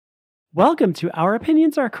Welcome to Our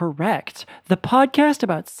Opinions Are Correct, the podcast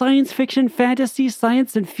about science fiction, fantasy,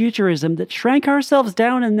 science, and futurism that shrank ourselves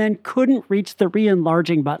down and then couldn't reach the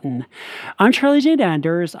re-enlarging button. I'm Charlie Jane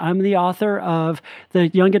Anders. I'm the author of the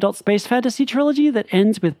young adult space fantasy trilogy that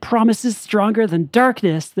ends with Promises Stronger Than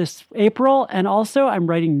Darkness this April, and also I'm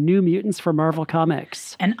writing New Mutants for Marvel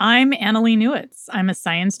Comics. And I'm Annalee Newitz. I'm a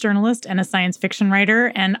science journalist and a science fiction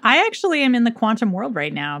writer, and I actually am in the quantum world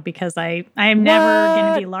right now because I am never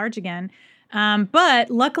going to be large again. But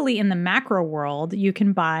luckily in the macro world, you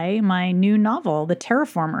can buy my new novel, The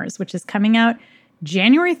Terraformers, which is coming out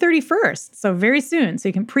January 31st, so very soon. So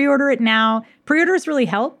you can pre-order it now. Pre-orders really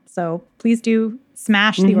help, so please do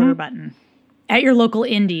smash the order button at your local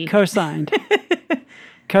indie. Co-signed.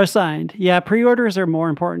 Co-signed. Yeah, pre-orders are more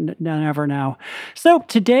important than ever now. So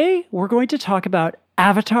today we're going to talk about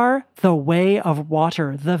Avatar: The Way of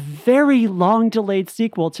Water, the very long-delayed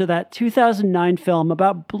sequel to that 2009 film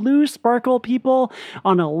about blue sparkle people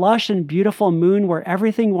on a lush and beautiful moon where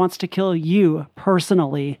everything wants to kill you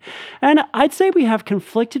personally. And I'd say we have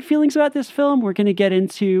conflicted feelings about this film. We're going to get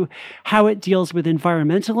into how it deals with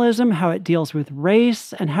environmentalism, how it deals with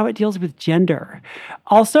race, and how it deals with gender.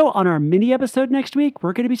 Also, on our mini episode next week,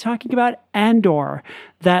 we're going to be talking about Andor,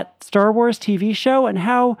 that Star Wars TV show, and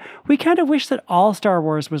how we kind of wish that all Star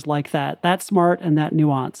Wars was like that smart and that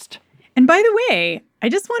nuanced. And by the way, I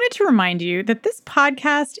just wanted to remind you that this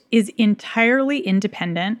podcast is entirely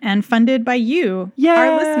independent and funded by you,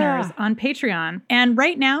 our listeners, on Patreon. And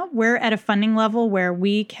right now, we're at a funding level where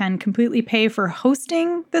we can completely pay for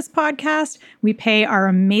hosting this podcast. We pay our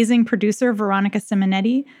amazing producer, Veronica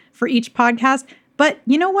Simonetti, for each podcast. But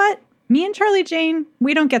you know what? Me and Charlie Jane,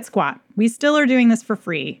 we don't get squat. We still are doing this for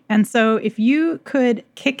free. And so if you could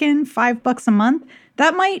kick in $5 a month,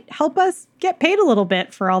 that might help us get paid a little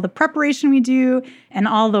bit for all the preparation we do and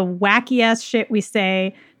all the wacky ass shit we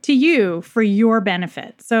say to you for your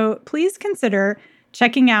benefit. So please consider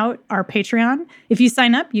checking out our Patreon. If you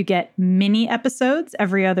sign up, you get mini episodes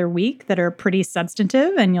every other week that are pretty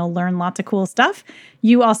substantive and you'll learn lots of cool stuff.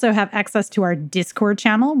 You also have access to our Discord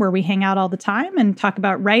channel where we hang out all the time and talk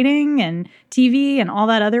about writing and TV and all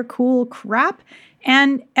that other cool crap.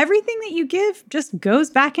 And everything that you give just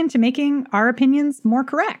goes back into making our opinions more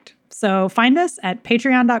correct. So find us at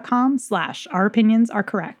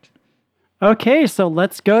patreon.com/ouropinionsarecorrect. Okay, so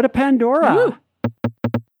let's go to Pandora. Woo.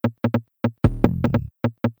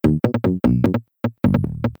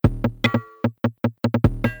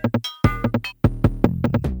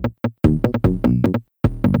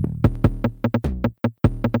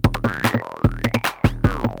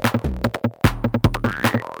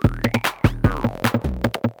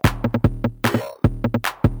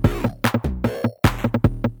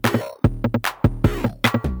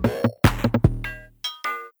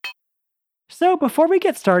 So before we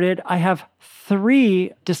get started, I have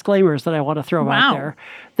 3 disclaimers that I want to throw out there.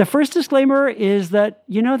 The first disclaimer is that,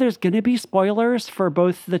 there's going to be spoilers for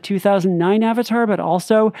both the 2009 Avatar, but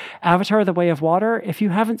also Avatar: The Way of Water. If you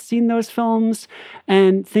haven't seen those films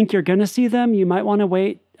and think you're going to see them, you might want to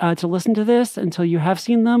wait to listen to this until you have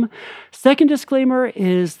seen them. Second disclaimer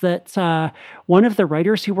is that one of the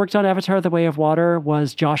writers who worked on Avatar: The Way of Water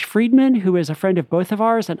was Josh Friedman, who is a friend of both of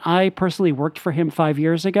ours, and I personally worked for him 5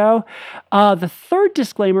 years ago. The third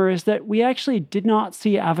disclaimer is that we actually did not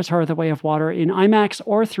see Avatar: The Way of Water in IMAX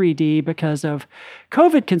or 3D because of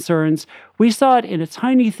COVID concerns. We saw it in a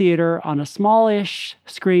tiny theater on a smallish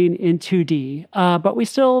screen in 2D, but we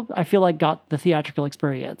still, I feel like, got the theatrical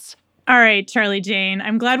experience. All right, Charlie Jane,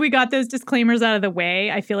 I'm glad we got those disclaimers out of the way.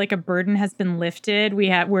 I feel like a burden has been lifted.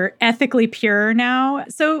 We're ethically pure now.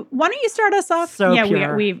 So why don't you start us off?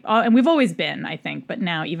 Pure. We've always been, I think, but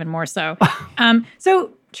now even more so. So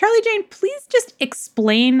Charlie Jane, please just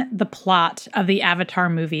explain the plot of the Avatar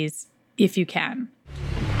movies, if you can.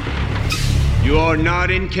 You are not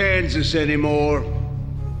in Kansas anymore.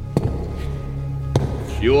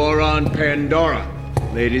 You are on Pandora,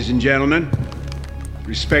 ladies and gentlemen.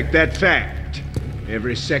 Respect that fact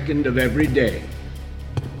every second of every day.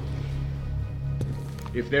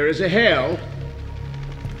 If there is a hell,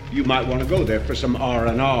 you might want to go there for some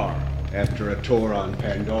R&R after a tour on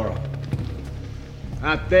Pandora.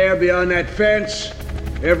 Out there beyond that fence,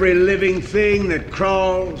 every living thing that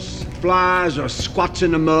crawls, flies, or squats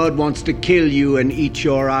in the mud wants to kill you and eat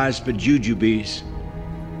your eyes for jujubes.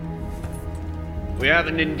 We have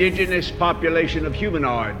an indigenous population of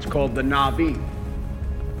humanoids called the Na'vi.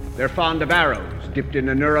 They're fond of arrows dipped in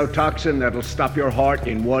a neurotoxin that'll stop your heart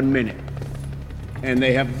in 1 minute. And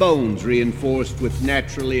they have bones reinforced with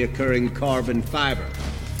naturally occurring carbon fiber.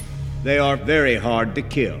 They are very hard to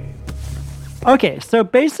kill. Okay, so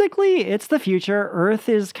basically it's the future. Earth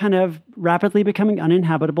is kind of rapidly becoming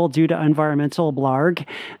uninhabitable due to environmental blarg.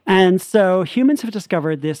 And so humans have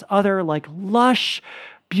discovered this other like lush,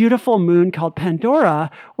 beautiful moon called Pandora,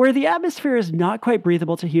 where the atmosphere is not quite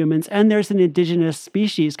breathable to humans, and there's an indigenous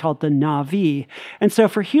species called the Na'vi. And so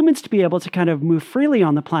for humans to be able to kind of move freely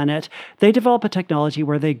on the planet, they develop a technology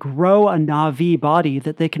where they grow a Na'vi body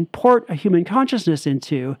that they can port a human consciousness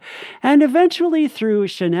into. And eventually, through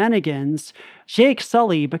shenanigans, Jake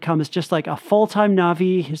Sully becomes just like a full-time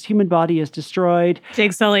Na'vi. His human body is destroyed.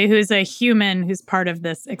 Jake Sully, who's a human who's part of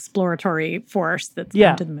this exploratory force that's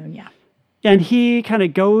come to the moon. Yeah. And he kind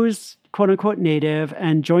of goes, quote unquote, native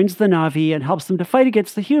and joins the Na'vi and helps them to fight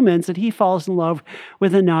against the humans. And he falls in love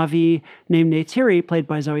with a Na'vi named Neytiri, played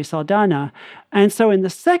by Zoe Saldana. And so in the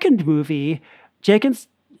second movie, Jake and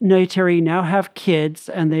Neytiri now have kids,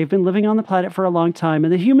 and they've been living on the planet for a long time.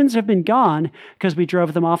 And the humans have been gone because we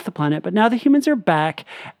drove them off the planet. But now the humans are back.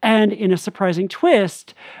 And in a surprising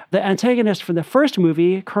twist, the antagonist from the first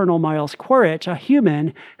movie, Colonel Miles Quaritch, a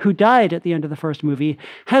human who died at the end of the first movie,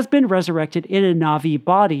 has been resurrected in a Na'vi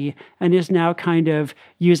body and is now kind of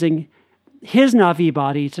using his Na'vi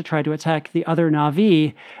body to try to attack the other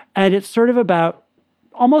Na'vi. And it's sort of about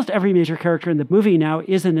almost every major character in the movie now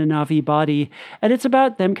is in a Na'vi body, and it's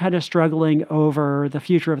about them kind of struggling over the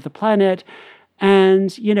future of the planet.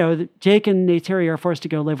 And, you know, Jake and Neytiri are forced to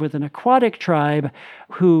go live with an aquatic tribe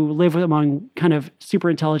who live among kind of super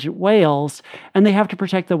intelligent whales, and they have to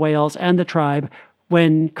protect the whales and the tribe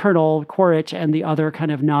when Colonel Quaritch and the other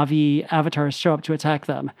kind of Na'vi avatars show up to attack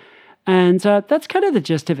them. And that's kind of the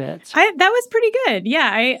gist of it. That was pretty good. Yeah,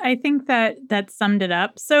 I think that summed it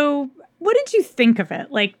up. So what did you think of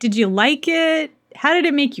it? Like, did you like it? How did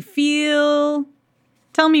it make you feel?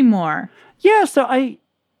 Tell me more. Yeah, so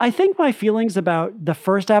I think my feelings about the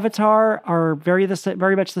first Avatar are very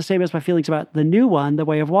much the same as my feelings about the new one, The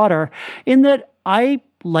Way of Water, in that I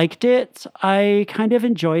liked it. I kind of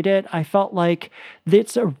enjoyed it. I felt like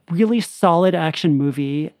it's a really solid action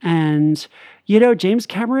movie. And, you know, James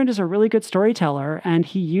Cameron is a really good storyteller, and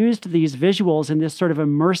he used these visuals in this sort of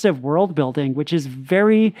immersive world building, which is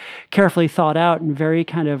very carefully thought out and very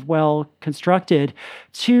kind of well constructed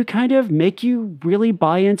to kind of make you really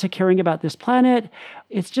buy into caring about this planet.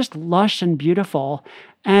 It's just lush and beautiful.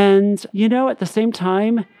 And, you know, at the same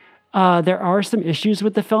time, there are some issues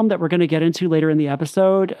with the film that we're going to get into later in the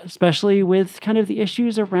episode, especially with kind of the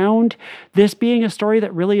issues around this being a story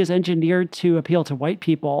that really is engineered to appeal to white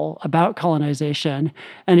people about colonization.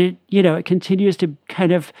 And it continues to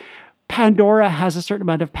kind of, Pandora has a certain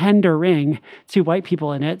amount of pandering to white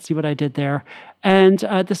people in it. See what I did there? And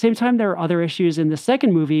at the same time, there are other issues in the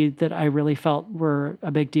second movie that I really felt were a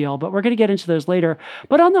big deal, but we're going to get into those later.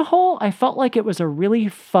 But on the whole, I felt like it was a really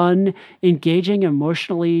fun, engaging,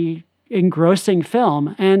 emotionally engrossing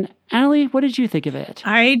film. And Annalie, what did you think of it?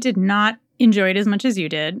 I did not enjoy it as much as you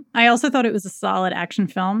did. I also thought it was a solid action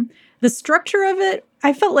film. The structure of it,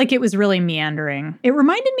 I felt like it was really meandering. It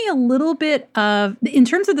reminded me a little bit of, in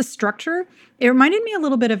terms of the structure, it reminded me a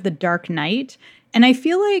little bit of The Dark Knight. And I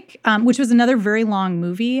feel like, which was another very long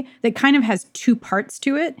movie that kind of has two parts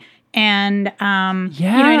to it. And, it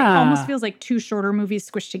almost feels like two shorter movies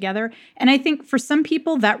squished together. And I think for some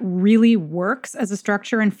people that really works as a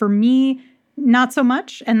structure. And for me, not so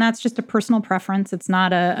much. And that's just a personal preference. It's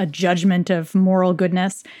not a judgment of moral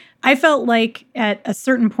goodness. I felt like at a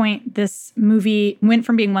certain point, this movie went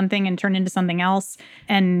from being one thing and turned into something else.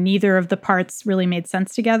 And neither of the parts really made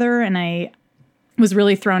sense together. And I was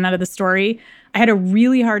really thrown out of the story. I had a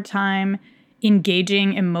really hard time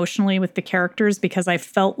engaging emotionally with the characters because I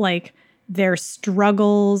felt like their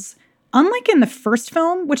struggles, unlike in the first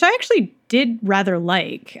film, which I actually did rather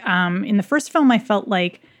like. In the first film, I felt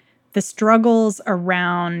like the struggles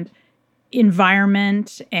around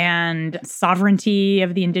environment and sovereignty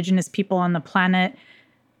of the indigenous people on the planet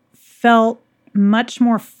felt much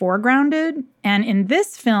more foregrounded. And in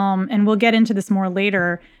this film, and we'll get into this more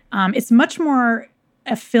later, it's much more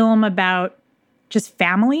a film about just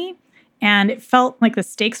family. And it felt like the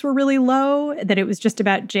stakes were really low, that it was just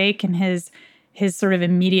about Jake and his sort of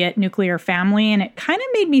immediate nuclear family. And it kind of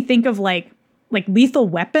made me think of like Lethal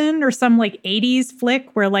Weapon or some like 80s flick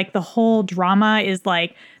where like the whole drama is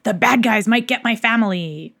like, the bad guys might get my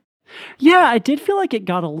family. Yeah, I did feel like it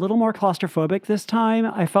got a little more claustrophobic this time.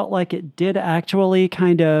 I felt like it did actually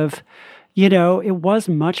kind of it was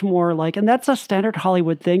much more like, and that's a standard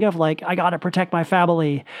Hollywood thing of like, I got to protect my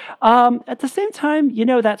family. At the same time,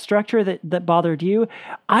 that structure that bothered you,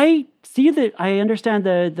 I see that. I understand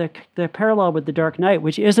the parallel with The Dark Knight,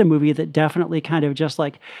 which is a movie that definitely kind of just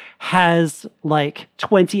like has like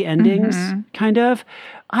 20 endings, kind of.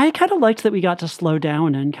 I kind of liked that we got to slow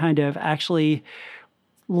down and kind of actually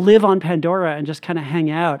live on Pandora and just kind of hang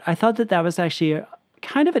out. I thought that was actually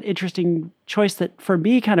kind of an interesting choice that for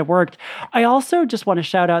me kind of worked. I also just want to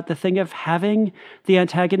shout out the thing of having the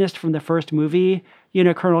antagonist from the first movie,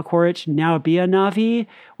 Colonel Quaritch, now be a Na'vi,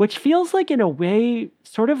 which feels like in a way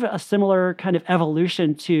sort of a similar kind of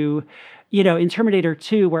evolution to, in Terminator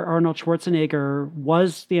 2, where Arnold Schwarzenegger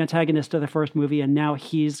was the antagonist of the first movie and now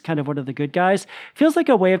he's kind of one of the good guys. Feels like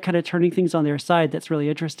a way of kind of turning things on their side that's really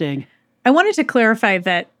interesting. I wanted to clarify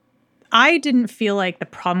that I didn't feel like the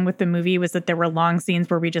problem with the movie was that there were long scenes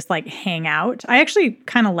where we just like hang out. I actually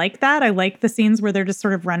kind of like that. I like the scenes where they're just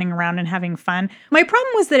sort of running around and having fun. My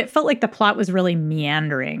problem was that it felt like the plot was really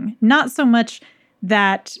meandering. Not so much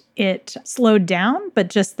that it slowed down, but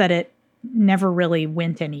just that it never really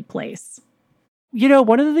went any place.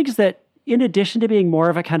 One of the things that, in addition to being more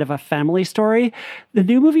of a kind of a family story, the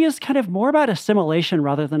new movie is kind of more about assimilation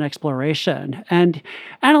rather than exploration. And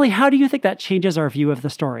Annalie, how do you think that changes our view of the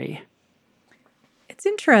story? It's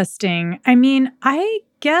interesting. I mean, I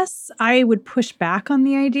guess I would push back on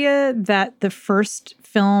the idea that the first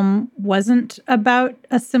film wasn't about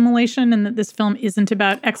assimilation and that this film isn't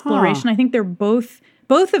about exploration. I think they're both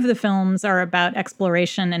of the films are about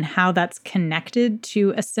exploration and how that's connected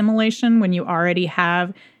to assimilation when you already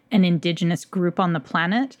have an indigenous group on the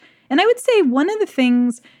planet. And I would say one of the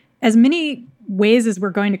things, as many ways as we're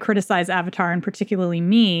going to criticize Avatar, and particularly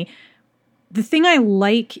me, the thing I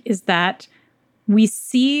like is that we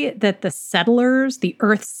see that the settlers, the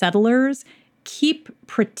Earth settlers, keep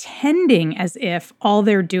pretending as if all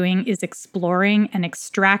they're doing is exploring and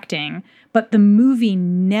extracting, but the movie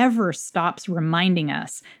never stops reminding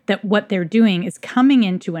us that what they're doing is coming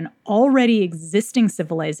into an already existing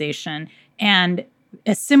civilization and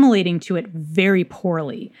assimilating to it very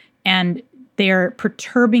poorly. And they're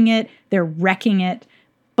perturbing it, they're wrecking it.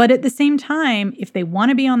 But at the same time, if they want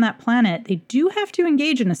to be on that planet, they do have to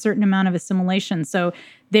engage in a certain amount of assimilation. So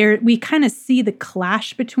we kind of see the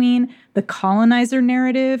clash between the colonizer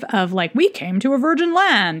narrative of like, we came to a virgin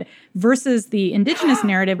land versus the indigenous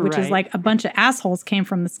narrative, which is like a bunch of assholes came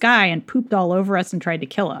from the sky and pooped all over us and tried to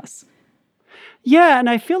kill us. Yeah, and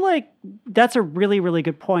I feel like that's a really, really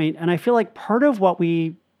good point. And I feel like part of what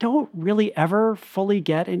we don't really ever fully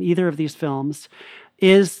get in either of these films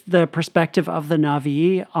is the perspective of the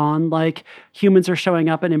Na'vi on like humans are showing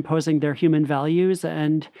up and imposing their human values.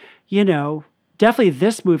 And, definitely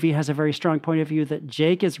this movie has a very strong point of view that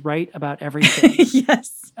Jake is right about everything.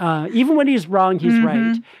 Yes. Even when he's wrong, he's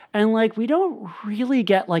right. And like, we don't really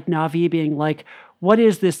get like Na'vi being like, what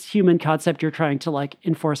is this human concept you're trying to like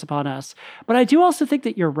enforce upon us? But I do also think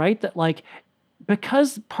that you're right that like,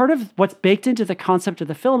 because part of what's baked into the concept of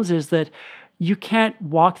the films is that you can't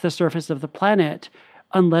walk the surface of the planet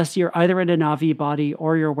unless you're either in a Na'vi body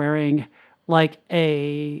or you're wearing like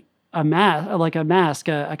a mask,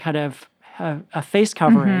 a kind of a face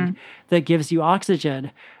covering that gives you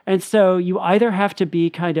oxygen. And so you either have to be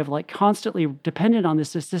kind of like constantly dependent on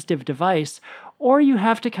this assistive device, or you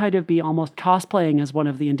have to kind of be almost cosplaying as one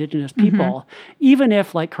of the indigenous people. Even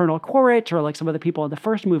if like Colonel Quaritch or like some of the people in the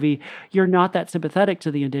first movie, you're not that sympathetic to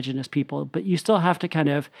the indigenous people, but you still have to kind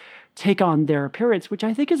of take on their appearance, which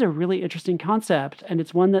I think is a really interesting concept. And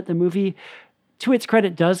it's one that the movie, to its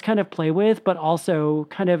credit, does kind of play with, but also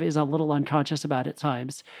kind of is a little unconscious about at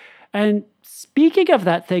times. And speaking of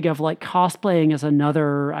that thing of like cosplaying as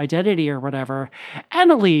another identity or whatever,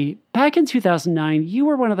 Annalie, back in 2009, you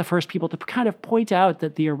were one of the first people to kind of point out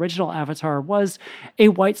that the original Avatar was a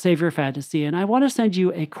white savior fantasy. And I want to send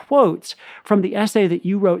you a quote from the essay that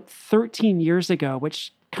you wrote 13 years ago,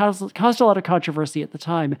 which caused a lot of controversy at the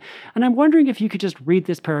time. And I'm wondering if you could just read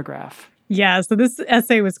this paragraph. Yeah, so this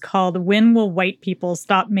essay was called "When Will White People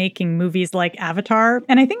Stop Making Movies Like Avatar?"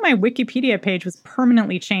 And I think my Wikipedia page was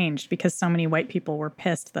permanently changed because so many white people were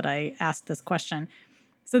pissed that I asked this question.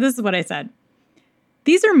 So this is what I said.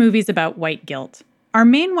 These are movies about white guilt. Our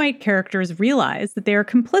main white characters realize that they are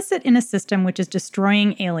complicit in a system which is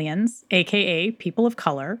destroying aliens, aka people of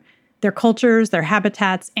color, their cultures, their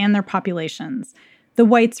habitats, and their populations. The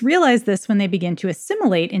whites realize this when they begin to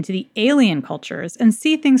assimilate into the alien cultures and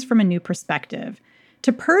see things from a new perspective.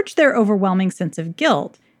 To purge their overwhelming sense of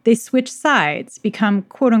guilt, they switch sides, become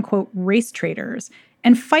quote-unquote race traitors,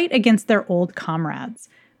 and fight against their old comrades.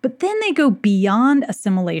 But then they go beyond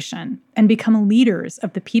assimilation and become leaders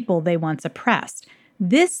of the people they once oppressed.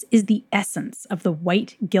 This is the essence of the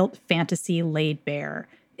white guilt fantasy laid bare.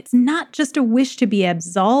 It's not just a wish to be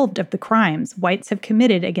absolved of the crimes whites have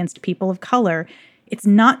committed against people of color. It's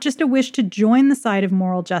not just a wish to join the side of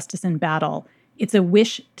moral justice in battle. It's a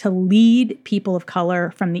wish to lead people of color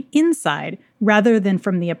from the inside rather than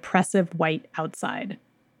from the oppressive white outside.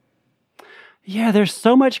 Yeah, there's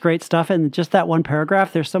so much great stuff in just that one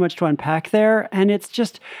paragraph. There's so much to unpack there. And it's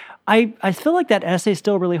just, I feel like that essay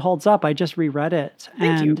still really holds up. I just reread it.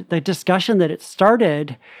 Thank you. The discussion that it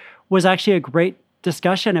started was actually a great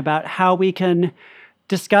discussion about how we can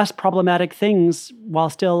discuss problematic things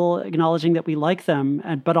while still acknowledging that we like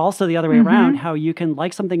them. But also the other way around, how you can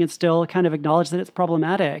like something and still kind of acknowledge that it's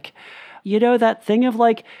problematic. You know, that thing of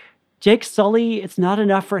like, Jake Sully, it's not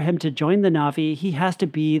enough for him to join the Na'vi. He has to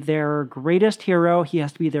be their greatest hero. He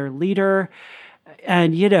has to be their leader.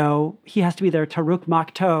 And, you know, he has to be their Taruk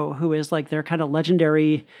Makto, who is like their kind of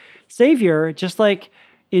legendary savior. Just like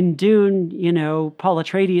in Dune, you know, Paul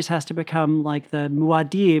Atreides has to become like the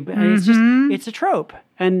Muad'Dib. And it's just, it's a trope.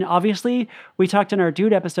 And obviously, we talked in our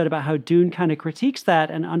Dune episode about how Dune kind of critiques that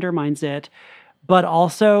and undermines it, but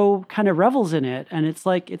also kind of revels in it. And it's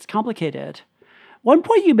like, it's complicated. One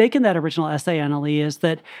point you make in that original essay, Annalee, is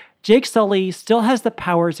that Jake Sully still has the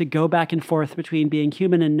power to go back and forth between being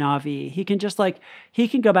human and Na'vi. He can just he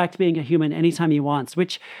can go back to being a human anytime he wants,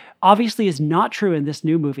 which obviously is not true in this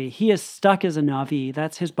new movie. He is stuck as a Na'vi.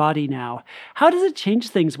 That's his body now. How does it change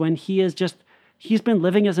things when he's been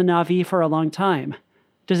living as a Na'vi for a long time?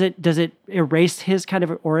 Does it erase his kind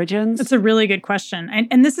of origins? It's a really good question.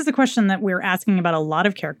 And this is a question that we're asking about a lot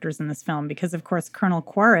of characters in this film because, of course, Colonel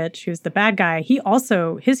Quaritch, who's the bad guy,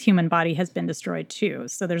 his human body has been destroyed too.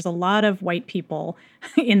 So there's a lot of white people,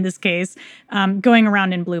 in this case, going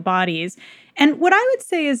around in blue bodies. And what I would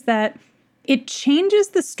say is that it changes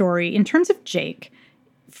the story in terms of Jake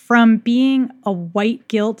from being a white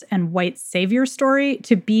guilt and white savior story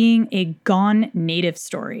to being a gone native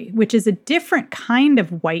story, which is a different kind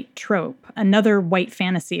of white trope, another white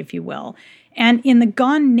fantasy, if you will. And in the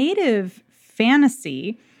gone native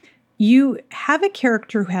fantasy, you have a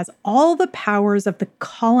character who has all the powers of the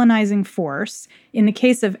colonizing force. In the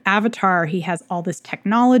case of Avatar, he has all this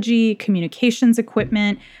technology, communications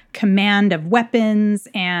equipment, command of weapons,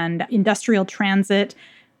 and industrial transit.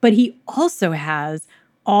 But he also has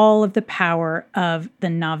all of the power of the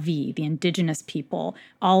Na'vi, the indigenous people,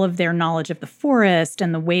 all of their knowledge of the forest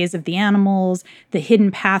and the ways of the animals, the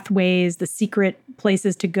hidden pathways, the secret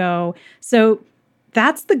places to go. So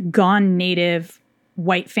that's the gone native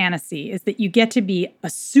white fantasy, is that you get to be a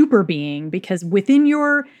super being because within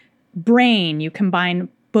your brain, you combine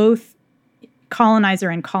both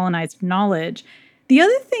colonizer and colonized knowledge. The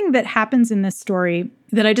other thing that happens in this story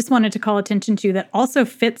that I just wanted to call attention to that also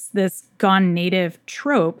fits this gone native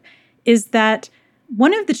trope is that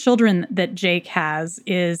one of the children that Jake has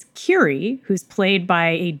is Kiri, who's played by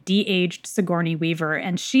a de-aged Sigourney Weaver.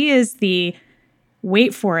 And she is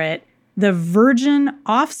wait for it, the virgin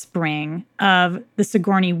offspring of the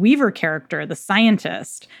Sigourney Weaver character, the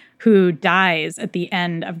scientist, who dies at the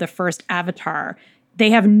end of the first Avatar.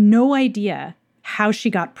 They have no idea how she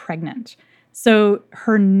got pregnant. So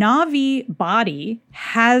her Na'vi body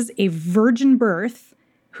has a virgin birth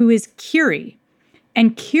who is Kiri.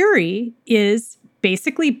 And Kiri is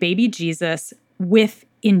basically baby Jesus with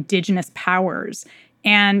indigenous powers.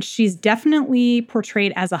 And she's definitely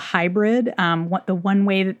portrayed as a hybrid. The one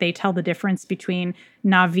way that they tell the difference between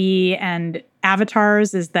Na'vi and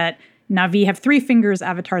avatars is that Na'vi have 3 fingers,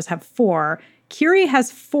 avatars have 4. Kiri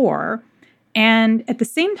has 4. And at the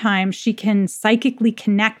same time, she can psychically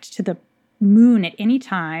connect to the moon at any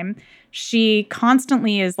time. She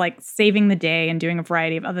constantly is like saving the day and doing a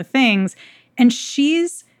variety of other things. And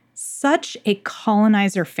she's such a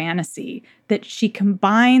colonizer fantasy that she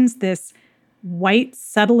combines this white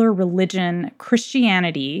settler religion,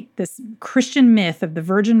 Christianity, this Christian myth of the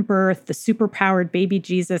virgin birth, the superpowered baby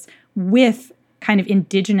Jesus, with kind of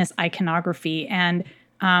indigenous iconography. And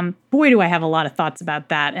boy, do I have a lot of thoughts about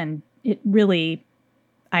that. And it really,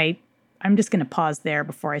 I'm just going to pause there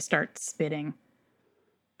before I start spitting.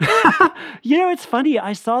 You know, it's funny.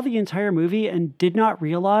 I saw the entire movie and did not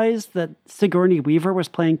realize that Sigourney Weaver was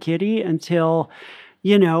playing Kitty until,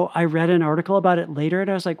 you know, I read an article about it later and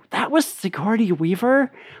I was like, that was Sigourney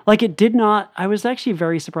Weaver? Like, it did not. I was actually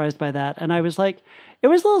very surprised by that. And I was like, it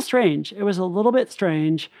was a little strange. It was a little bit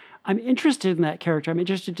strange. I'm interested in that character. I'm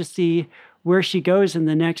interested to see where she goes in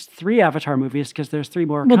the next 3 Avatar movies because there's 3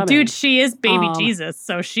 more coming. Well, dude, she is baby Jesus,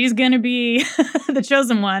 so she's going to be the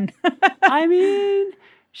chosen one. I mean,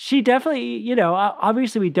 she definitely,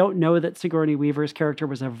 obviously we don't know that Sigourney Weaver's character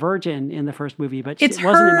was a virgin in the first movie, but it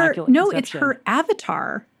wasn't immaculate conception. It's her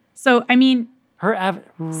avatar. So, I mean... Right.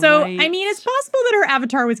 It's possible that her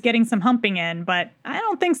avatar was getting some humping in, but I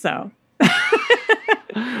don't think so.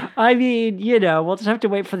 I mean, we'll just have to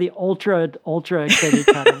wait for the ultra extended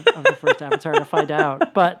cut of the first Avatar to find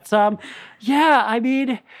out. But, so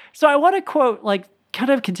I want to quote, kind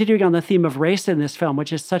of continuing on the theme of race in this film,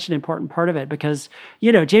 which is such an important part of it because,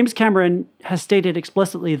 James Cameron has stated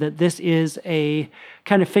explicitly that this is a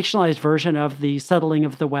kind of fictionalized version of the settling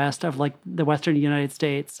of the West, of the Western United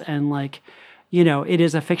States. And it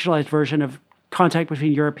is a fictionalized version of contact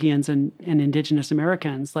between Europeans and indigenous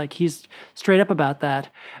Americans. He's straight up about that.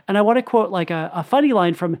 And I want to quote a funny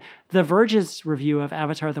line from The Verge's review of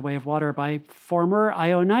Avatar: The Way of Water by former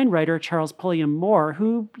IO9 writer Charles Pulliam Moore,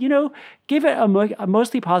 who, gave it a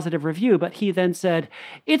mostly positive review, but he then said,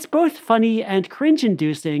 "It's both funny and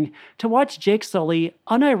cringe-inducing to watch Jake Sully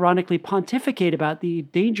unironically pontificate about the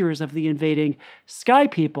dangers of the invading sky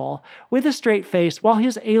people with a straight face while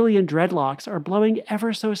his alien dreadlocks are blowing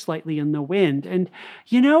ever so slightly in the wind." And,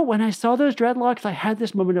 when I saw those dreadlocks, I had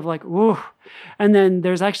this moment of ooh. And then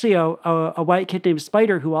there's actually a white kid named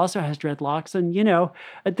Spider who also has dreadlocks. And,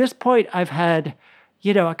 at this point, I've had,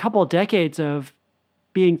 a couple of decades of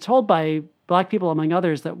being told by Black people, among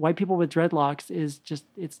others, that white people with dreadlocks is just,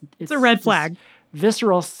 it's a red flag.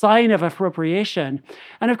 Visceral sign of appropriation.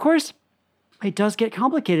 And of course, it does get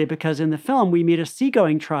complicated because in the film, we meet a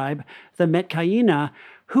seagoing tribe, the Metkayina,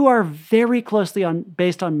 who are very closely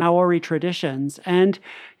based on Maori traditions. And,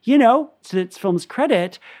 to its film's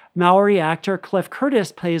credit, Maori actor Cliff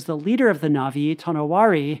Curtis plays the leader of the Na'vi,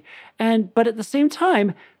 Tonowari. But at the same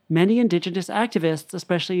time, many indigenous activists,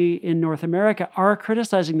 especially in North America, are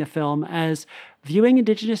criticizing the film as viewing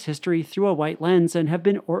indigenous history through a white lens and have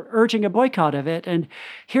been urging a boycott of it. And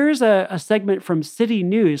here's a segment from City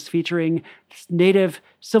News featuring Native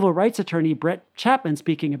civil rights attorney Brett Chapman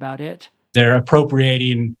speaking about it. They're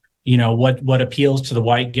appropriating, what appeals to the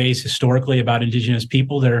white gaze historically about indigenous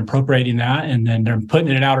people. They're appropriating that, and then they're putting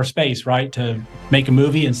it in outer space, right, to make a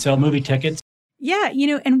movie and sell movie tickets. Yeah,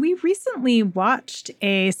 and we recently watched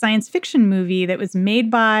a science fiction movie that was made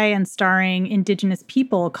by and starring indigenous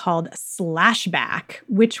people called Slashback,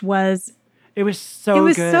 which was... It was so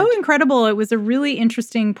incredible. It was a really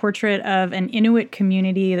interesting portrait of an Inuit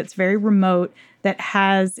community that's very remote, that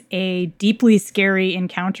has a deeply scary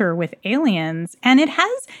encounter with aliens. And it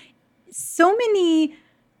has so many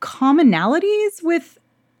commonalities with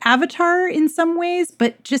Avatar in some ways,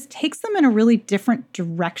 but just takes them in a really different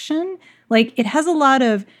direction. It has a lot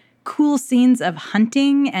of cool scenes of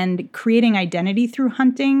hunting and creating identity through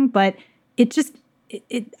hunting, but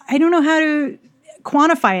I don't know how to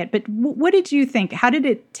quantify it, but what did you think? How did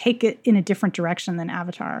it take it in a different direction than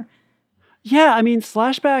Avatar? Yeah, I mean,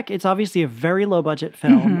 Slashback, it's obviously a very low budget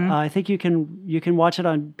film. Mm-hmm. I think you can watch it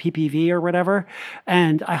on PPV or whatever,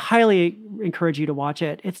 and I highly encourage you to watch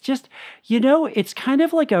it. It's just, it's kind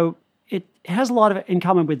of it has a lot of in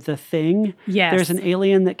common with The Thing. Yes. There's an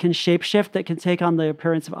alien that can shapeshift, that can take on the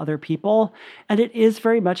appearance of other people. And it is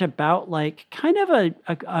very much about kind of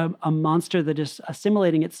a monster that is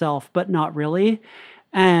assimilating itself, but not really.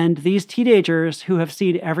 And these teenagers who have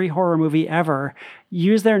seen every horror movie ever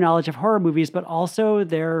use their knowledge of horror movies, but also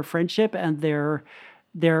their friendship and their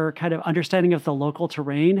kind of understanding of the local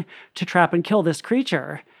terrain to trap and kill this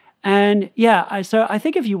creature. And so I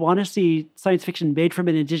think if you want to see science fiction made from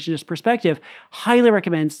an indigenous perspective, highly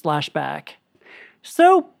recommend Slashback.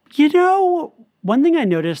 So, one thing I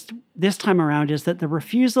noticed this time around is that the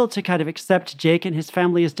refusal to kind of accept Jake and his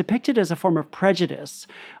family is depicted as a form of prejudice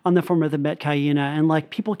on the form of the Metkayina. And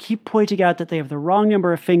people keep pointing out that they have the wrong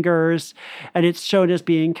number of fingers. And it's shown as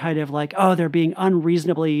being kind of they're being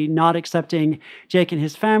unreasonably not accepting Jake and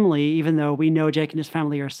his family, even though we know Jake and his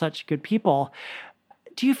family are such good people.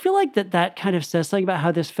 Do you feel like that kind of says something about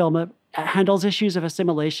how this film handles issues of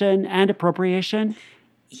assimilation and appropriation?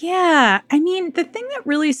 Yeah. I mean, the thing that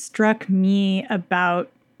really struck me about,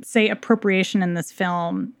 say, appropriation in this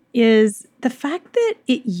film is the fact that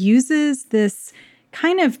it uses this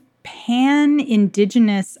kind of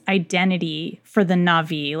pan-indigenous identity for the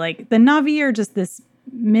Na'vi. The Na'vi are just this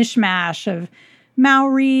mishmash of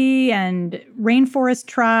Maori and rainforest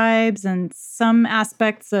tribes and some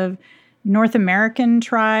aspects of North American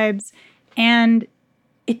tribes. And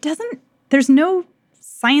there's no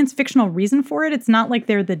science fictional reason for it. It's not like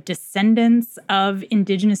they're the descendants of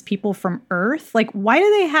indigenous people from Earth. Why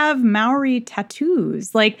do they have Maori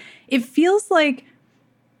tattoos? It feels like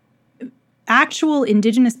actual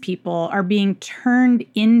indigenous people are being turned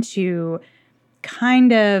into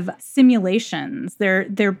kind of simulations.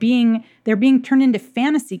 They're being turned into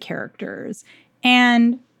fantasy characters.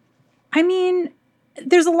 And I mean,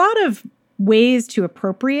 there's a lot of ways to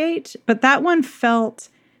appropriate, but that one felt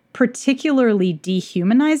particularly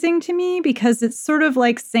dehumanizing to me because it's sort of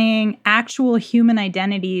like saying actual human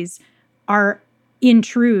identities are, in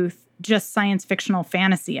truth, just science fictional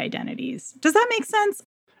fantasy identities. Does that make sense?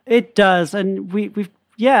 It does. And we've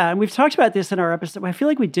talked about this in our episode. I feel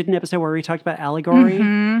like we did an episode where we talked about allegory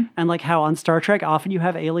and like how on Star Trek, often you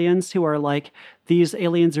have aliens who are like, these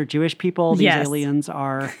aliens are Jewish people. These aliens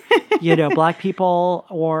are, Black people,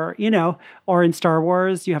 or in Star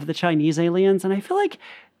Wars, you have the Chinese aliens. And I feel like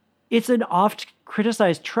it's an oft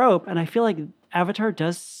criticized trope. And I feel like Avatar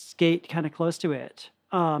does skate kind of close to it.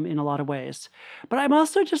 In a lot of ways. But I'm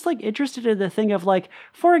also just like interested in the thing of like,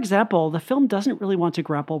 for example, the film doesn't really want to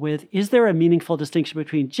grapple with, is there a meaningful distinction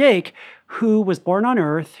between Jake, who was born on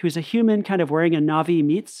Earth, who's a human kind of wearing a Na'vi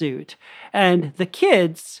meat suit, and the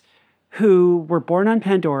kids who were born on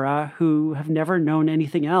Pandora, who have never known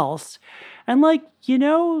anything else. And like,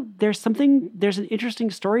 there's an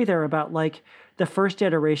interesting story there about like the first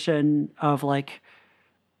generation of like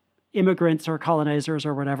immigrants or colonizers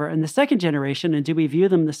or whatever, and the second generation, and do we view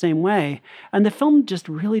them the same way? And the film just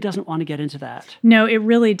really doesn't want to get into that. No, it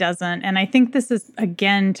really doesn't. And I think this is,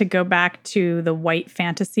 again, to go back to the white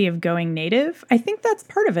fantasy of going native. I think that's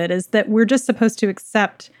part of it, is that we're just supposed to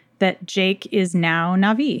accept that Jake is now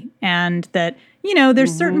Na'vi, and that,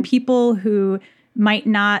 there's certain people who might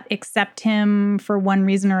not accept him for one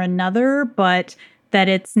reason or another, but that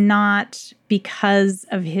it's not because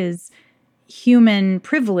of his human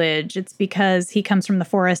privilege. It's because he comes from the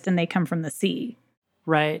forest and they come from the sea.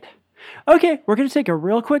 Right. Okay, we're going to take a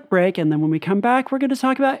real quick break, and then when we come back, we're going to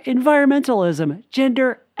talk about environmentalism,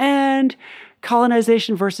 gender, and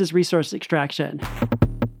colonization versus resource extraction.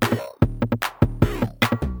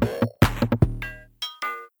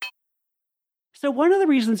 So one of the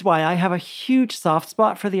reasons why I have a huge soft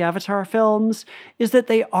spot for the Avatar films is that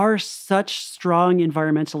they are such strong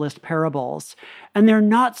environmentalist parables, and they're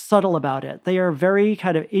not subtle about it. They are very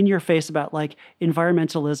kind of in your face about like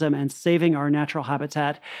environmentalism and saving our natural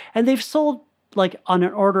habitat. And they've sold like on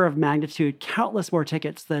an order of magnitude countless more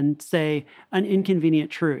tickets than, say, An Inconvenient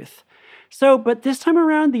Truth. So, but this time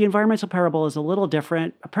around, the environmental parable is a little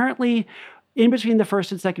different. Apparently, in between the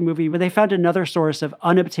first and second movie, where they found another source of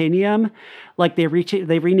unobtainium, like they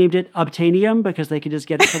renamed it Obtainium because they could just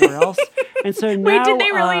get it somewhere else. And so now, wait, did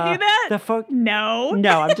they really do that? No,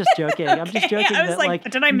 I'm just joking. Okay. I'm just joking. I was like,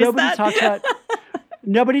 did I miss that?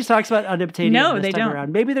 Nobody talks about unobtainium no, this they time don't.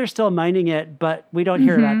 around. Maybe they're still mining it, but we don't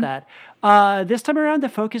hear about that. This time around, the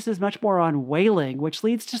focus is much more on whaling, which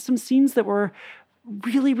leads to some scenes that were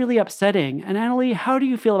really, really upsetting. And Annalie, how do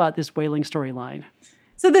you feel about this whaling storyline?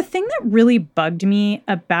 So the thing that really bugged me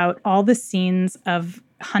about all the scenes of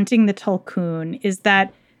hunting the Tulkun is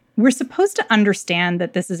that we're supposed to understand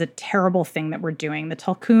that this is a terrible thing that we're doing. The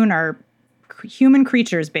Tulkun are human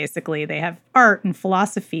creatures, basically. They have art and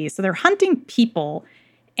philosophy. So they're hunting people.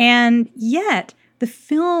 And yet the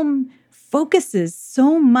film focuses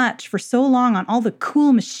so much for so long on all the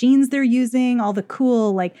cool machines they're using, all the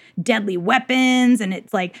cool like deadly weapons, and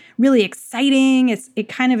it's like really exciting. It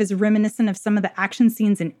kind of is reminiscent of some of the action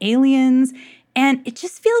scenes in Aliens, and it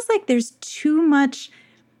just feels like there's too much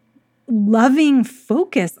loving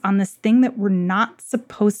focus on this thing that we're not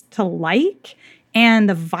supposed to like, and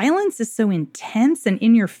the violence is so intense and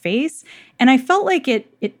in your face. And I felt like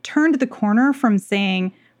it turned the corner from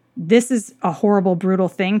saying, this is a horrible, brutal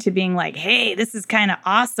thing, to being like, hey, this is kind of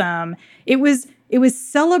awesome. It was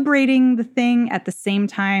celebrating the thing at the same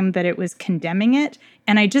time that it was condemning it.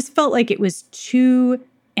 And I just felt like it was too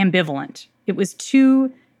ambivalent. It was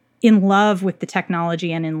too in love with the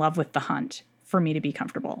technology and in love with the hunt for me to be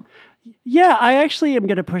comfortable. Yeah, I actually am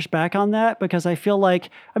going to push back on that because I feel like,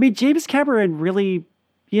 James Cameron really,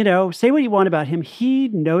 say what you want about him. He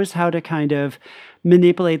knows how to kind of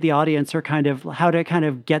manipulate the audience, or kind of how to kind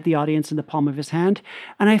of get the audience in the palm of his hand.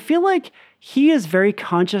 And I feel like he is very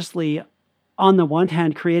consciously, on the one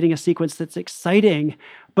hand, creating a sequence that's exciting,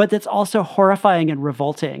 but that's also horrifying and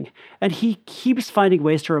revolting. And he keeps finding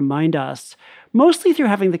ways to remind us, mostly through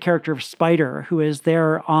having the character of Spider, who is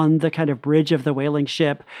there on the kind of bridge of the whaling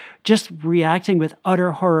ship, just reacting with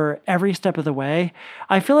utter horror every step of the way.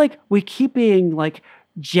 I feel like we keep being like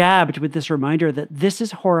jabbed with this reminder that this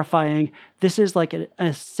is horrifying. This is like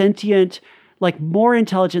a sentient, like more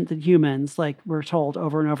intelligent than humans, like we're told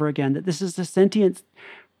over and over again, that this is a sentient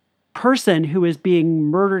person who is being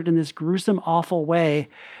murdered in this gruesome, awful way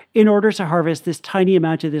in order to harvest this tiny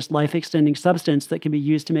amount of this life-extending substance that can be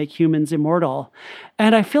used to make humans immortal.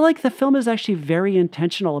 And I feel like the film is actually very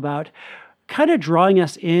intentional about kind of drawing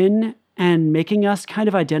us in and making us kind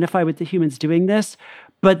of identify with the humans doing this,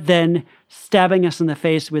 but then stabbing us in the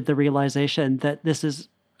face with the realization that this is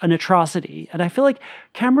an atrocity. And I feel like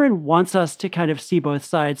Cameron wants us to kind of see both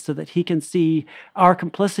sides so that he can see our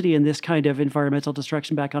complicity in this kind of environmental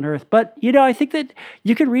destruction back on Earth. But, I think that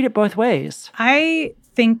you can read it both ways. I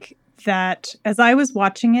think that as I was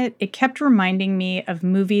watching it, it kept reminding me of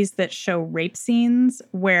movies that show rape scenes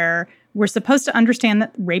where we're supposed to understand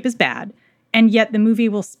that rape is bad. And yet the movie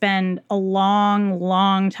will spend a long,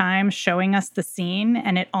 long time showing us the scene,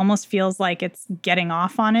 and it almost feels like it's getting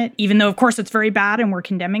off on it, even though, of course, it's very bad and we're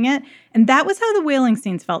condemning it. And that was how the whaling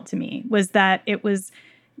scenes felt to me, was that it was,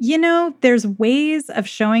 there's ways of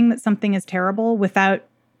showing that something is terrible without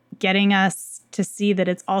getting us to see that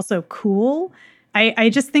it's also cool. I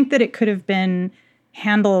just think that it could have been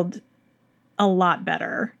handled a lot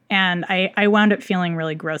better. And I wound up feeling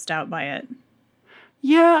really grossed out by it.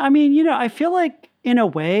 Yeah, I mean, I feel like, in a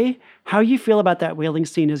way, how you feel about that whaling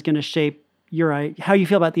scene is going to shape how you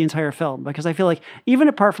feel about the entire film. Because I feel like, even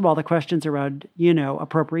apart from all the questions around,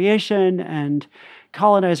 appropriation and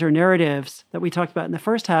colonizer narratives that we talked about in the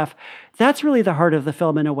first half, that's really the heart of the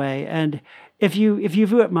film in a way. And if you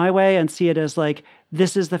view it my way and see it as like,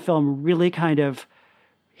 this is the film really kind of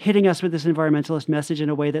hitting us with this environmentalist message in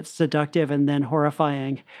a way that's seductive and then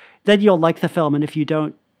horrifying, then you'll like the film. And if you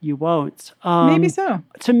don't, you won't. Maybe so.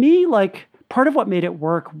 To me, part of what made it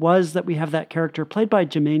work was that we have that character played by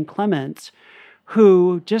Jermaine Clement,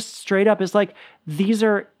 who just straight up is like, these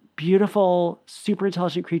are beautiful, super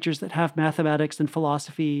intelligent creatures that have mathematics and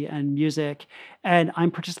philosophy and music, and I'm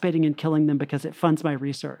participating in killing them because it funds my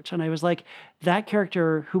research. And I was like, that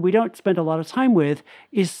character, who we don't spend a lot of time with,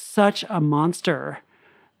 is such a monster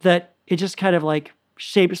that it just kind of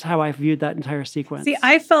shapes how I viewed that entire sequence. See,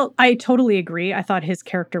 I totally agree. I thought his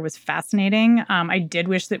character was fascinating. I did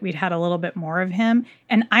wish that we'd had a little bit more of him.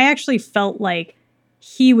 And I actually felt like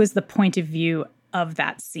he was the point of view of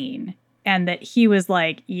that scene. And that he was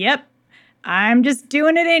like, yep, I'm just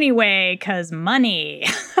doing it anyway, because money.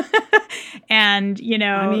 And,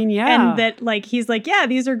 I mean, yeah. And that he's like, yeah,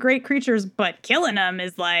 these are great creatures, but killing them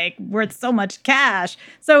is worth so much cash.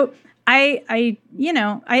 So I'm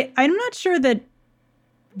not sure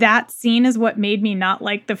that scene is what made me not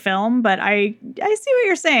like the film, but I see what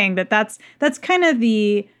you're saying, that's kind of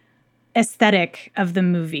the aesthetic of the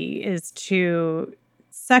movie, is to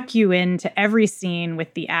suck you into every scene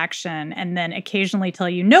with the action and then occasionally tell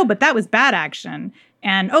you, no, but that was bad action.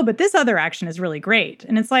 And, oh, but this other action is really great.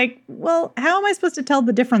 And it's like, well, how am I supposed to tell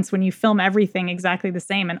the difference when you film everything exactly the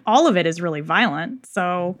same? And all of it is really violent.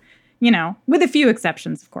 So, with a few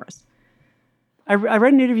exceptions, of course. I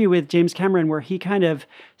read an interview with James Cameron where he kind of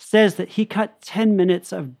says that he cut 10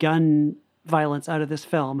 minutes of gun violence out of this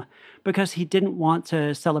film because he didn't want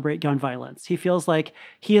to celebrate gun violence. He feels like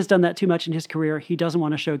he has done that too much in his career. He doesn't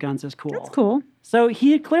want to show guns as cool. That's cool. So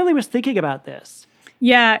he clearly was thinking about this.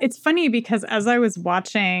 Yeah, it's funny because as I was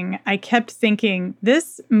watching, I kept thinking,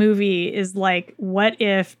 this movie is like, what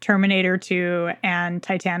if Terminator 2 and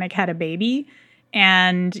Titanic had a baby?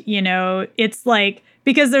 And, it's like,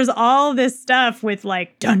 because there's all this stuff with dun,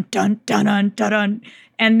 dun, dun, dun, dun, dun.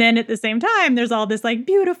 And then at the same time, there's all this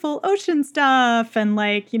beautiful ocean stuff and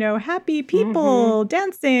happy people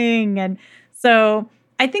dancing. And so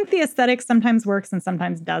I think the aesthetic sometimes works and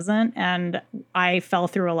sometimes doesn't. And I fell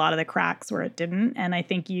through a lot of the cracks where it didn't. And I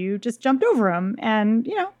think you just jumped over them. And,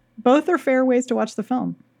 both are fair ways to watch the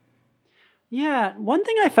film. Yeah. One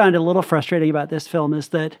thing I found a little frustrating about this film is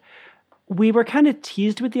that we were kind of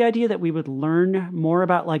teased with the idea that we would learn more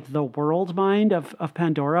about the world mind of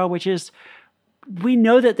Pandora, which is, we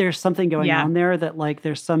know that there's something going on there, that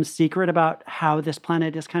there's some secret about how this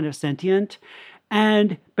planet is kind of sentient.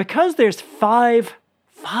 And because there's five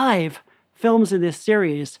films in this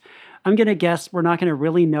series, I'm going to guess we're not going to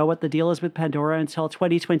really know what the deal is with Pandora until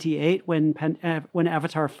 2028 when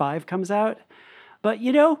Avatar 5 comes out. But,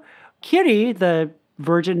 Kiri, the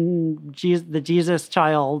Jesus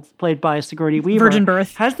child, played by Sigourney Weaver, Virgin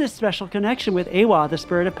birth, has this special connection with Eywa, the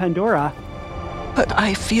spirit of Pandora. But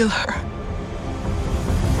I feel her.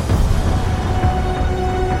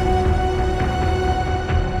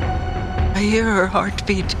 I hear her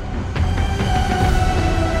heartbeat.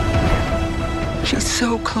 She's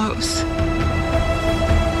so close.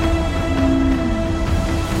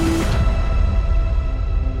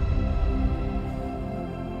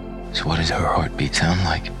 So what does her heartbeat sound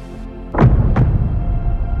like?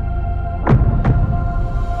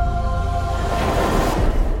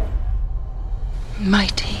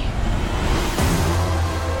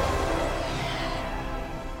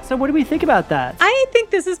 So what do we think about that? I think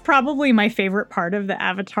this is probably my favorite part of the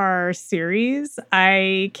Avatar series.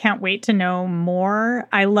 I can't wait to know more.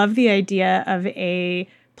 I love the idea of a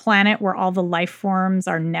planet where all the life forms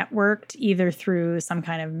are networked, either through some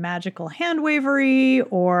kind of magical hand wavery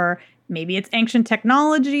or maybe it's ancient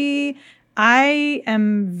technology. I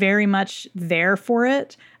am very much there for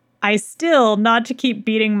it. I still, not to keep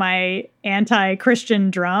beating my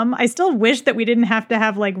anti-Christian drum, I still wish that we didn't have to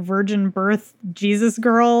have like virgin birth Jesus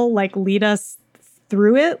girl like lead us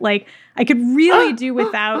through it. Like I could really do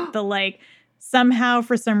without the like somehow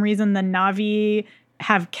for some reason the Na'vi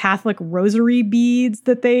have Catholic rosary beads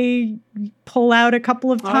that they pull out a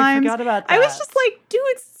couple of times. I forgot about that. I was just like,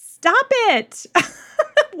 dude, stop it.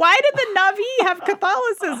 Why did the Na'vi have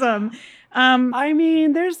Catholicism? I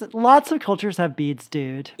mean, there's lots of cultures have beads,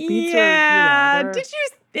 dude. Beads are,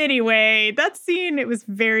 Anyway, that scene, it was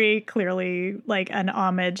very clearly like an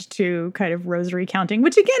homage to kind of rosary counting,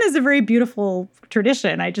 which again is a very beautiful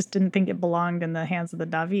tradition. I just didn't think it belonged in the hands of the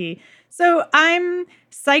Na'vi. So I'm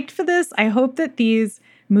psyched for this. I hope that these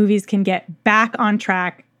movies can get back on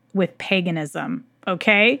track with paganism.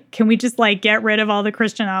 Okay? Can we just like get rid of all the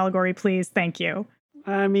Christian allegory, please? Thank you.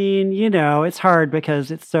 I mean, it's hard because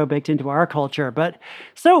it's so baked into our culture. But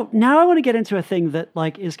so now I want to get into a thing that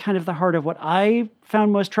like is kind of the heart of what I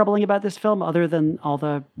found most troubling about this film, other than all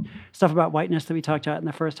the stuff about whiteness that we talked about in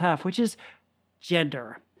the first half, which is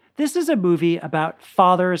gender. This is a movie about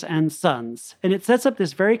fathers and sons, and it sets up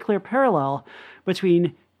this very clear parallel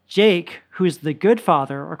between Jake, who's the good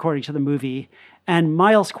father, according to the movie, and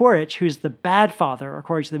Miles Quaritch, who's the bad father,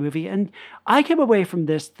 according to the movie. And I came away from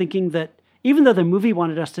this thinking that even though the movie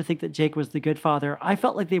wanted us to think that Jake was the good father, I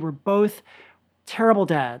felt like they were both terrible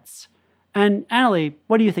dads. And Annalie,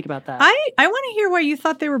 what do you think about that? I want to hear why you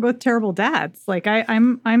thought they were both terrible dads. Like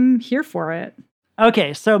I'm here for it.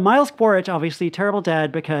 Okay, so Miles Quaritch, obviously terrible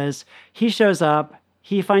dad because he shows up,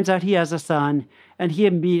 he finds out he has a son, and he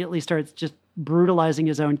immediately starts just brutalizing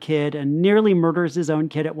his own kid and nearly murders his own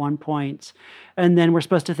kid at one point. And then we're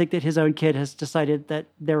supposed to think that his own kid has decided that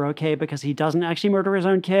they're okay because he doesn't actually murder his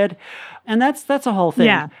own kid. And that's a whole thing.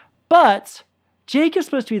 Yeah. But Jake is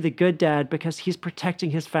supposed to be the good dad because he's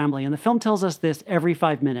protecting his family. And the film tells us this every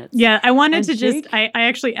 5 minutes. Yeah, I wanted to Jake, I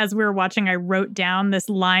actually, as we were watching, I wrote down this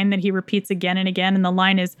line that he repeats again and again. And the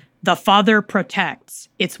line is, "The father protects.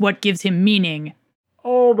 It's what gives him meaning."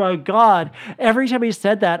 Oh my God. Every time he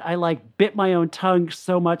said that, I like bit my own tongue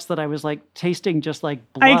so much that I was like tasting just like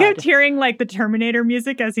blood. I kept hearing like the Terminator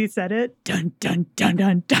music as he said it. Dun, dun, dun,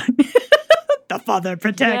 dun, dun. The father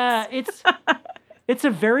protects. Yeah, it's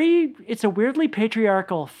a weirdly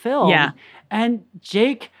patriarchal film. Yeah. And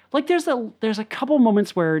Jake, like there's a couple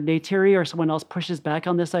moments where Neytiri or someone else pushes back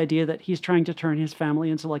on this idea that he's trying to turn his family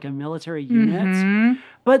into like a military unit,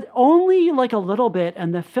 but only like a little bit.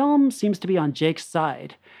 And the film seems to be on Jake's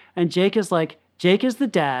side. And Jake is the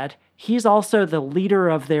dad. He's also the leader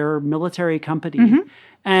of their military company.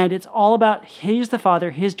 And it's all about, he's the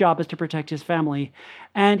father. His job is to protect his family.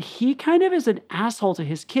 And he kind of is an asshole to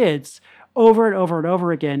his kids over and over and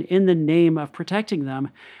over again in the name of protecting them.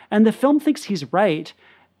 And the film thinks he's right.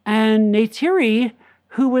 And Neytiri,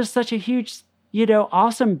 who was such a huge,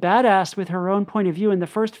 awesome badass with her own point of view in the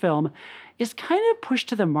first film, is kind of pushed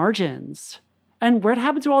to the margins. And what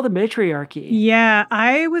happened to all the matriarchy? Yeah,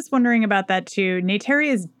 I was wondering about that too. Neytiri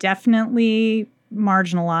is definitely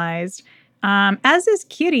marginalized. As is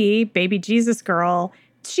Kitty, baby Jesus girl.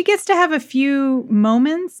 She gets to have a few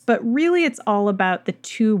moments, but really it's all about the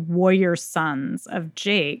two warrior sons of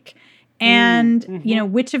Jake. And,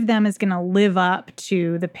 which of them is going to live up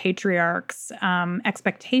to the patriarch's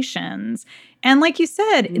expectations. And like you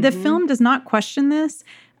said, the film does not question this.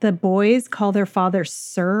 The boys call their father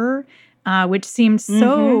Sir, which seemed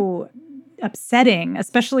so upsetting,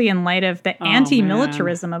 especially in light of the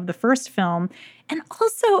anti-militarism of the first film. And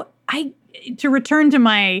also, to return to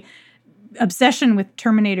my obsession with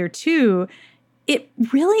Terminator 2, it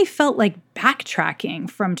really felt like backtracking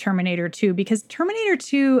from Terminator 2 because Terminator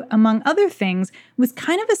 2, among other things, was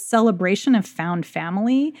kind of a celebration of found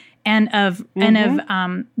family and of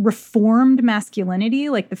reformed masculinity.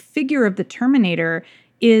 Like the figure of the Terminator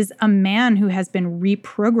is a man who has been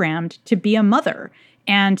reprogrammed to be a mother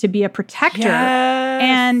and to be a protector. Yes.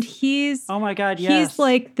 And he's he's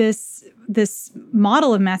like this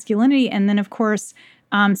model of masculinity. And then, of course,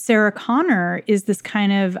 Sarah Connor is this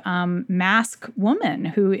kind of mask woman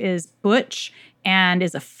who is butch and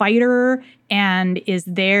is a fighter and is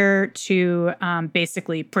there to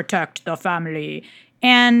basically protect the family.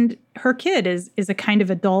 And her kid is a kind of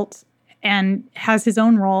adult and has his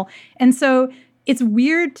own role. And so it's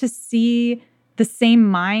weird to see the same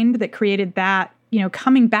mind that created that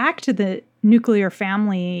coming back to the nuclear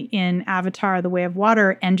family in Avatar: The Way of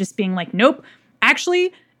Water and just being like, nope,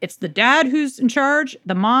 actually, it's the dad who's in charge.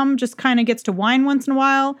 The mom just kind of gets to whine once in a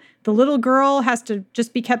while. The little girl has to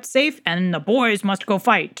just be kept safe, and the boys must go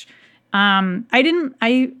fight. And I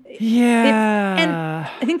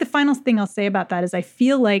think the final thing I'll say about that is I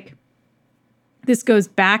feel like this goes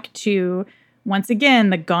back to, once again,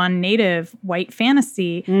 the gone native white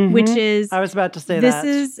fantasy, which is... I was about to say this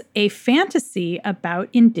is a fantasy about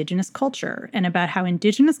Indigenous culture and about how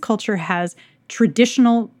Indigenous culture has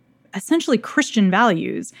traditional, essentially Christian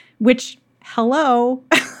values, which, hello...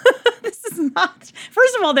 This is not...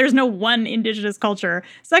 First of all, there's no one Indigenous culture.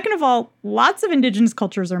 Second of all, lots of Indigenous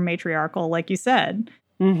cultures are matriarchal, like you said.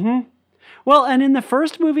 Mm-hmm. Well, and in the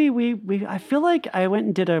first movie, I feel like I went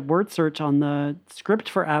and did a word search on the script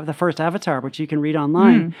for the first Avatar, which you can read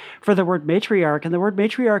online, for the word matriarch. And the word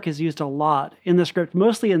matriarch is used a lot in the script,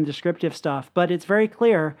 mostly in descriptive stuff. But it's very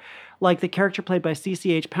clear, like the character played by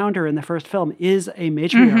CCH Pounder in the first film is a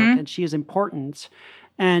matriarch, and she is important,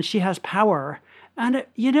 and she has power. And,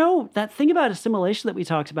 that thing about assimilation that we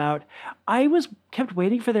talked about, I kept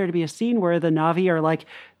waiting for there to be a scene where the Na'vi are like,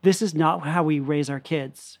 this is not how we raise our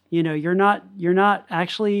kids. You're not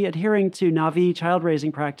actually adhering to Na'vi child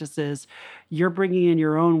raising practices. You're bringing in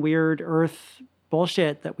your own weird Earth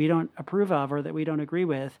bullshit that we don't approve of or that we don't agree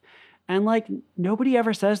with. And nobody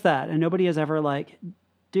ever says that. And nobody is ever like,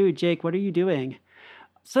 dude, Jake, what are you doing?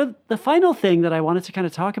 So the final thing that I wanted to kind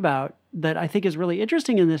of talk about that I think is really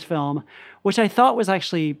interesting in this film, which I thought was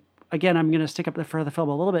actually, again, I'm going to stick up for the film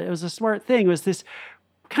a little bit. It was a smart thing, was this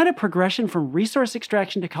kind of progression from resource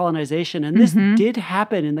extraction to colonization. And this did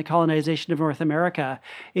happen in the colonization of North America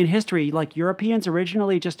in history. Like Europeans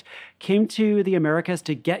originally just came to the Americas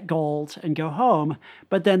to get gold and go home.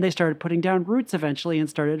 But then they started putting down roots eventually and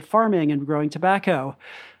started farming and growing tobacco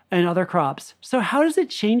and other crops. So how does it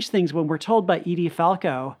change things when we're told by Edie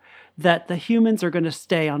Falco that the humans are going to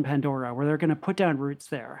stay on Pandora, where they're going to put down roots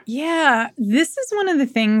there? Yeah, this is one of the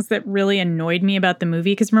things that really annoyed me about the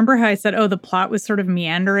movie. Because remember how I said, the plot was sort of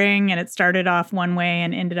meandering and it started off one way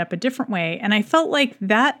and ended up a different way. And I felt like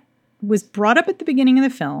that was brought up at the beginning of the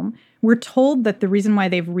film. We're told that the reason why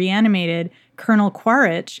they've reanimated Colonel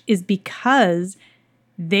Quaritch is because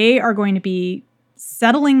they are going to be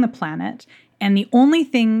settling the planet. And the only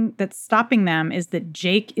thing that's stopping them is that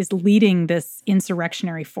Jake is leading this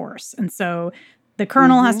insurrectionary force. And so the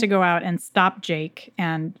colonel has to go out and stop Jake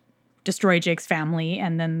and destroy Jake's family.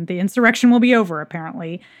 And then the insurrection will be over,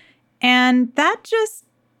 apparently. And that just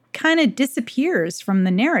kind of disappears from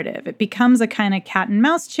the narrative. It becomes a kind of cat and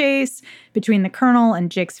mouse chase between the colonel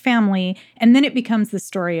and Jake's family. And then it becomes the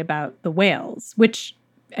story about the whales, which,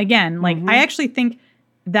 again, I actually think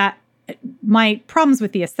that my problems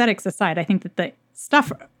with the aesthetics aside, I think that the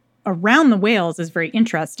stuff around the whales is very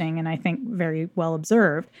interesting and I think very well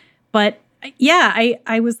observed. But yeah,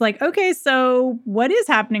 I was like, okay, so what is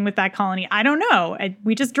happening with that colony? I don't know.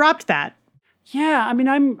 We just dropped that. Yeah, I mean,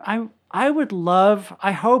 I would love,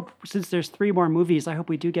 I hope, since there's 3 more movies, I hope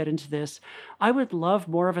we do get into this. I would love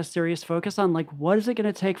more of a serious focus on what is it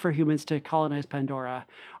going to take for humans to colonize Pandora?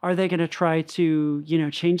 Are they going to try to,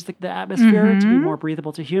 change the atmosphere to be more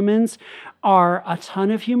breathable to humans? Are a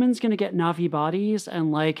ton of humans going to get Na'vi bodies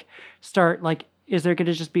and start is there going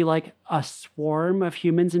to just be a swarm of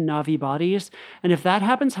humans in Na'vi bodies? And if that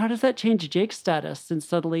happens, how does that change Jake's status? Since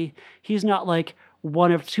suddenly he's not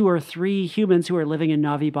one of 2 or 3 humans who are living in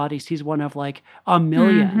Na'vi bodies. He's one of a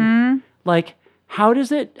million. How do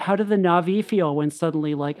the Na'vi feel when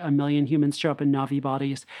suddenly 1 million humans show up in Na'vi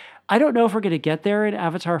bodies? I don't know if we're going to get there in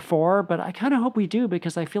Avatar 4, but I kind of hope we do,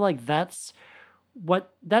 because I feel like that's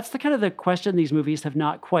the kind of the question these movies have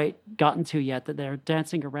not quite gotten to yet, that they're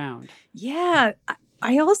dancing around. Yeah.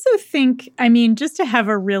 I also think, just to have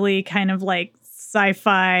a really kind of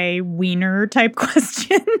sci-fi wiener type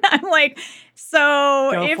question, I'm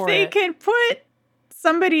so if they can put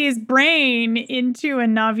somebody's brain into a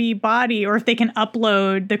Na'vi body, or if they can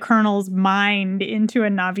upload the colonel's mind into a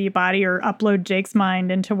Na'vi body, or upload Jake's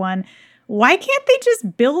mind into one, why can't they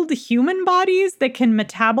just build human bodies that can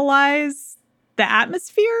metabolize the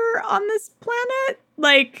atmosphere on this planet?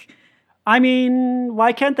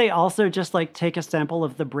 Why can't they also just take a sample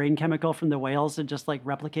of the brain chemical from the whales and just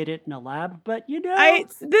replicate it in a lab? But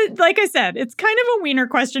like I said, it's kind of a wiener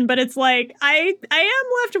question, but it's I am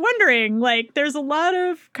left wondering. There's a lot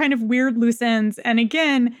of kind of weird loose ends, and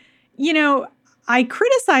again, I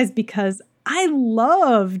criticize because I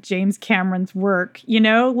love James Cameron's work.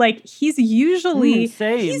 He's usually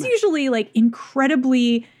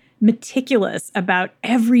incredibly meticulous about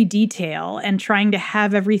every detail and trying to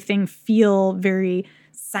have everything feel very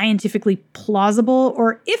scientifically plausible,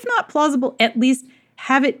 or if not plausible, at least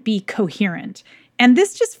have it be coherent. And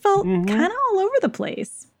this just felt kind of all over the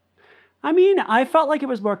place. I mean, I felt like it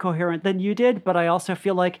was more coherent than you did, but I also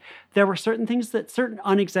feel like there were certain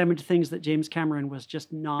unexamined things that James Cameron was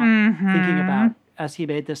just not thinking about as he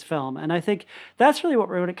made this film. And I think that's really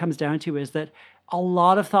what it comes down to, is that a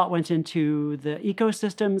lot of thought went into the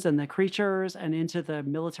ecosystems and the creatures and into the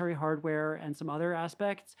military hardware and some other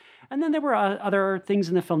aspects. And then there were other things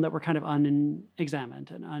in the film that were kind of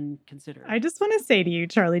unexamined and unconsidered. I just want to say to you,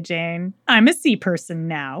 Charlie Jane, I'm a sea person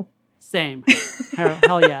now. Same.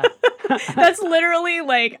 Hell yeah. That's literally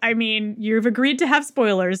like, I mean, you've agreed to have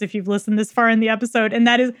spoilers if you've listened this far in the episode. And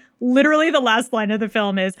that is literally the last line of the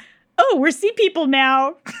film is, oh, we're sea people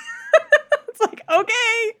now. It's like,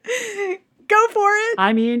 okay, go for it.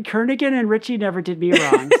 I mean, Kernighan and Ritchie never did me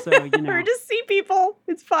wrong. So, We're just sea people.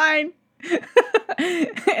 It's fine.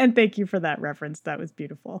 And thank you for that reference. That was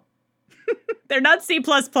beautiful. They're not C++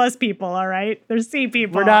 people, all right? They're C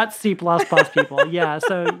people. We're not C++ people. Yeah.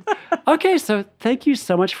 So, okay. So thank you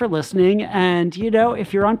so much for listening. And,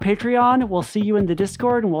 if you're on Patreon, we'll see you in the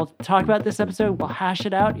Discord and we'll talk about this episode. We'll hash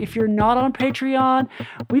it out. If you're not on Patreon,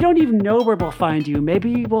 we don't even know where we'll find you.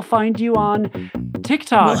 Maybe we'll find you on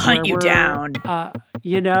TikTok. We'll hunt you down. Or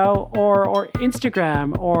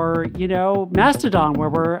Instagram or, Mastodon, where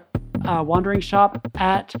we're wandering shop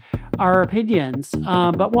at our opinions.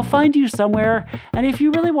 But we'll find you somewhere. And if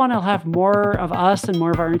you really want to have more of us and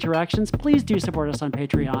more of our interactions, please do support us on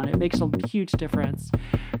Patreon. It makes a huge difference.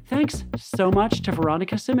 Thanks so much to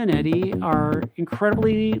Veronica Simonetti, our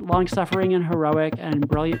incredibly long-suffering and heroic and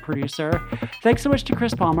brilliant producer. Thanks so much to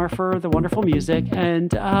Chris Palmer for the wonderful music.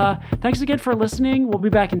 And thanks again for listening. We'll be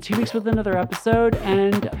back in 2 weeks with another episode.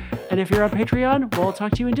 And if you're on Patreon, we'll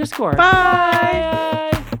talk to you in Discord.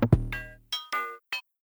 Bye!